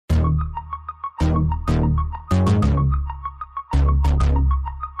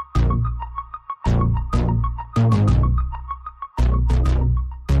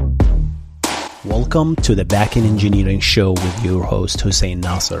Welcome to the Backend Engineering Show with your host Hussein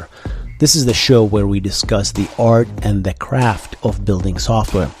Nasser. This is the show where we discuss the art and the craft of building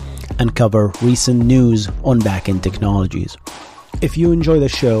software and cover recent news on backend technologies. If you enjoy the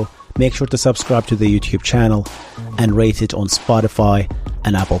show, make sure to subscribe to the YouTube channel and rate it on Spotify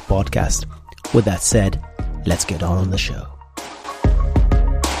and Apple Podcast. With that said, let's get on the show.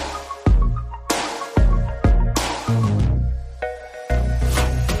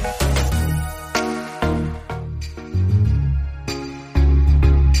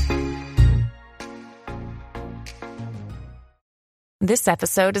 This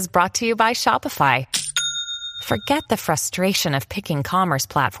episode is brought to you by Shopify. Forget the frustration of picking commerce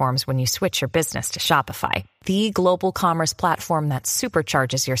platforms when you switch your business to Shopify, the global commerce platform that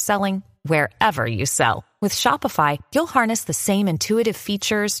supercharges your selling wherever you sell. With Shopify, you'll harness the same intuitive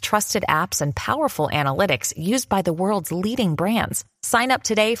features, trusted apps, and powerful analytics used by the world's leading brands. Sign up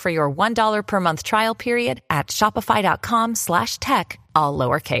today for your $1 per month trial period at shopify.com/tech, all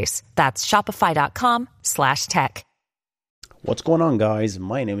lowercase. That's shopify.com/tech. What's going on, guys?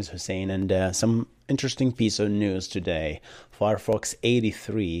 My name is Hussein, and some interesting piece of news today. FireFox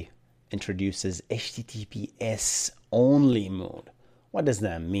 83 introduces HTTPS only mode. What does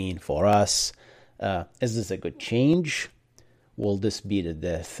that mean for us? Is this a good change? Will this be the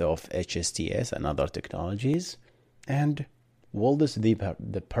death of HSTS and other technologies? And will this be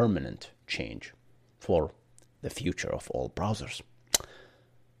the permanent change for the future of all browsers?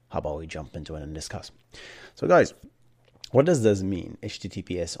 How about we jump into it and discuss? So, guys, what does this mean,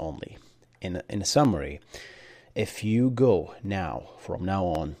 HTTPS only? In a summary, if you go from now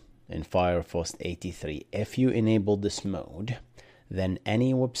on, in FireFox 83, if you enable this mode, then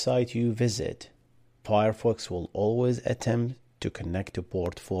any website you visit, Firefox will always attempt to connect to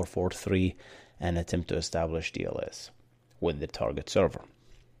port 443 and attempt to establish DLS with the target server.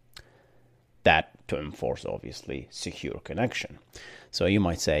 That to enforce, obviously, secure connection. So you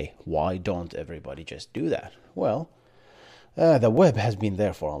might say, why don't everybody just do that? Well, the web has been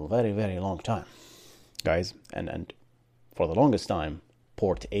there for a very, very long time, guys. And for the longest time,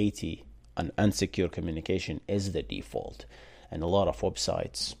 port 80 and unsecure communication is the default. And a lot of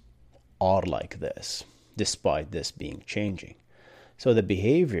websites are like this, despite this being changing. So the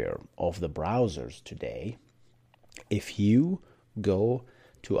behavior of the browsers today, if you go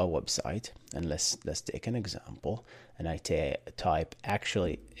to a website, and let's take an example, and I type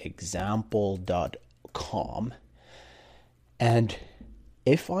actually example.com, and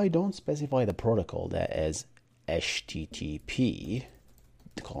if I don't specify the protocol that is HTTP,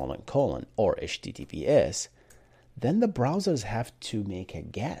 or HTTPS, then the browsers have to make a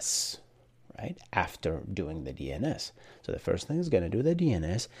guess, right, after doing the DNS. So the first thing it's going to do, the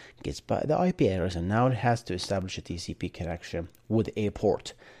DNS, gets by the IP address, and now it has to establish a TCP connection with a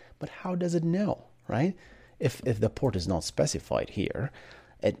port. But how does it know, right? If the port is not specified here,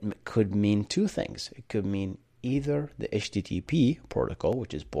 it could mean two things. It could mean either the HTTP protocol,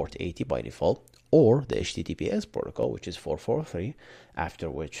 which is port 80 by default, or the HTTPS protocol, which is 443, after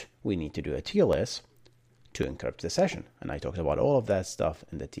which we need to do a TLS to encrypt the session. And I talked about all of that stuff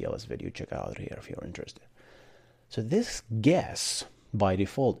in the TLS video. Check out here if you're interested. So this guess by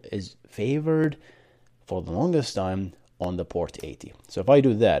default is favored for the longest time on the port 80. So if I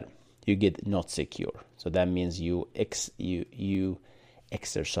do that, you get not secure. So that means you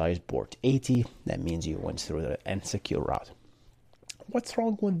exercise port 80. That means you went through the unsecure route. What's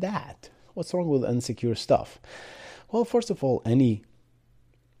wrong with that? What's wrong with unsecure stuff? Well, first of all, any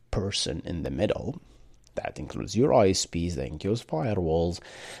person in the middle, that includes your ISPs, that includes firewalls,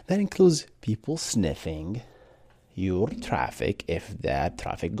 that includes people sniffing your traffic. If that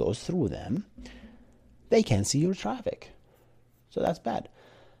traffic goes through them, they can see your traffic. So that's bad.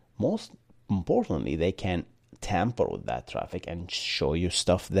 Most importantly, they can tamper with that traffic and show you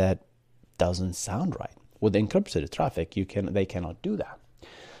stuff that doesn't sound right. With encrypted traffic, they cannot do that.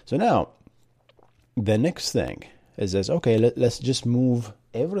 So now, the next thing is this, okay, let's just move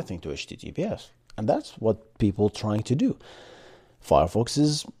everything to HTTPS. And that's what people are trying to do. Firefox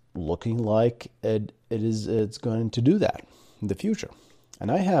is looking like it's going to do that in the future.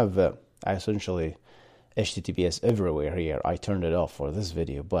 And I have essentially HTTPS everywhere here. I turned it off for this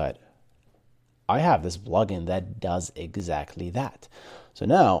video, but I have this plugin that does exactly that. So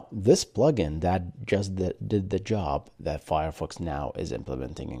now this plugin that just did the job that Firefox now is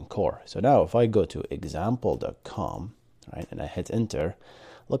implementing in core. So now if I go to example.com, right, and I hit enter,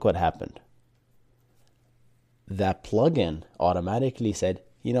 look what happened. That plugin automatically said,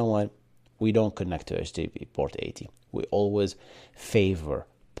 you know what, we don't connect to HTTP port 80. We always favor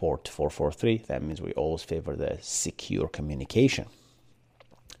port 443. That means we always favor the secure communication.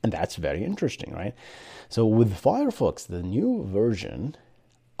 And that's very interesting, right? So with Firefox, the new version,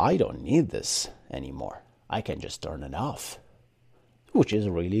 I don't need this anymore. I can just turn it off, which is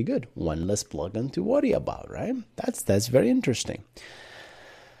really good. One less plugin to worry about, right? That's very interesting.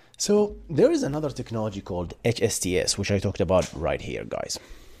 So there is another technology called HSTS, which I talked about right here, guys.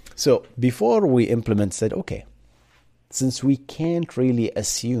 So before we implement, said, okay, since we can't really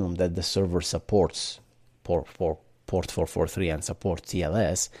assume that the server supports port 443 and support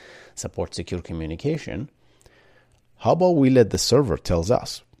TLS, support secure communication, how about we let the server tells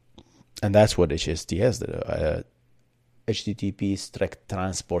us? And that's what HSTS did. HTTP Strict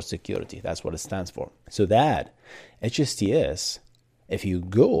Transport Security. That's what it stands for. So that HSTS, if you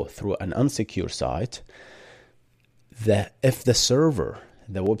go through an unsecure site, if the server,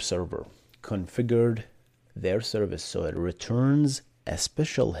 the web server, configured their service so it returns a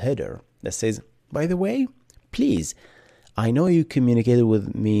special header that says, by the way, please, I know you communicated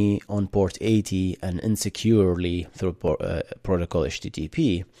with me on port 80 and insecurely through protocol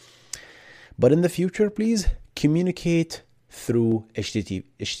HTTP, but in the future, please communicate through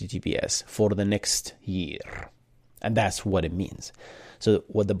HTTPS for the next year. And that's what it means. So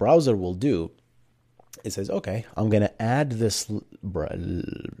what the browser will do, it says, okay, I'm going to add this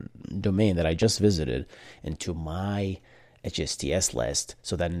domain that I just visited into my HSTS list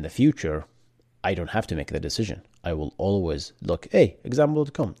so that in the future, I don't have to make the decision. I will always look, hey,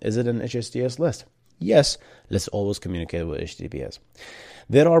 example.com, is it an HSTS list? Yes, let's always communicate with HTTPS.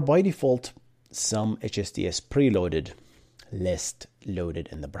 There are by default some HSTS preloaded list loaded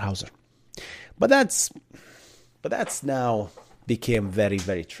in the browser. But that's now became very,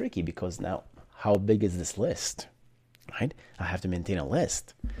 very tricky because now how big is this list, right? I have to maintain a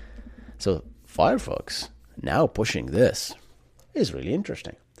list. So Firefox now pushing this is really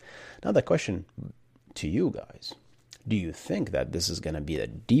interesting. Now the question to you guys, do you think that this is going to be the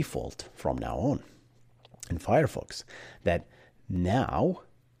default from now on in Firefox? That now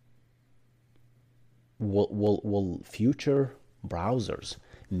will future browsers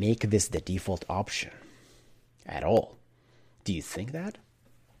make this the default option at all? Do you think that?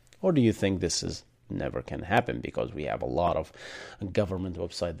 Or do you think this is never can happen because we have a lot of government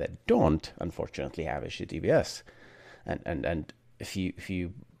websites that don't, unfortunately, have HTTPS? And if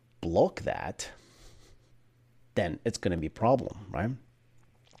you block that, then it's going to be a problem, right?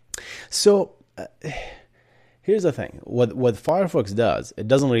 So here's the thing. What Firefox does, it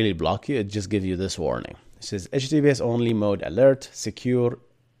doesn't really block you. It just gives you this warning. It says HTTPS only mode alert, secure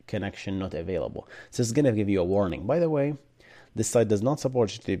connection not available. So it's going to give you a warning. By the way, this site does not support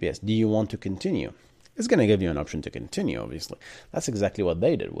HTTPS. Do you want to continue? It's going to give you an option to continue, obviously. That's exactly what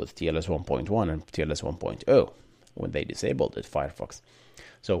they did with TLS 1.1 and TLS 1.0 when they disabled it, Firefox.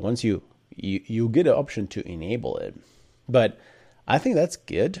 So once you get an option to enable it. But I think that's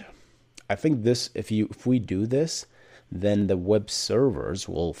good. I think this, if we do this, then the web servers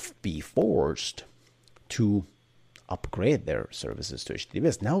will be forced to upgrade their services to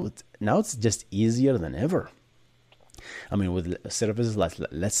HTTPS. Now it's just easier than ever. I mean, with services like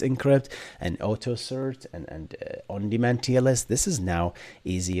Let's Encrypt and Auto Cert and on-demand TLS, this is now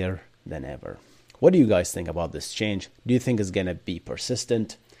easier than ever. What do you guys think about this change? Do you think it's going to be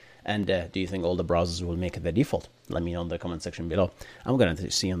persistent? And do you think all the browsers will make it the default? Let me know in the comment section below. I'm going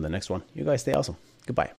to see you on the next one. You guys stay awesome. Goodbye.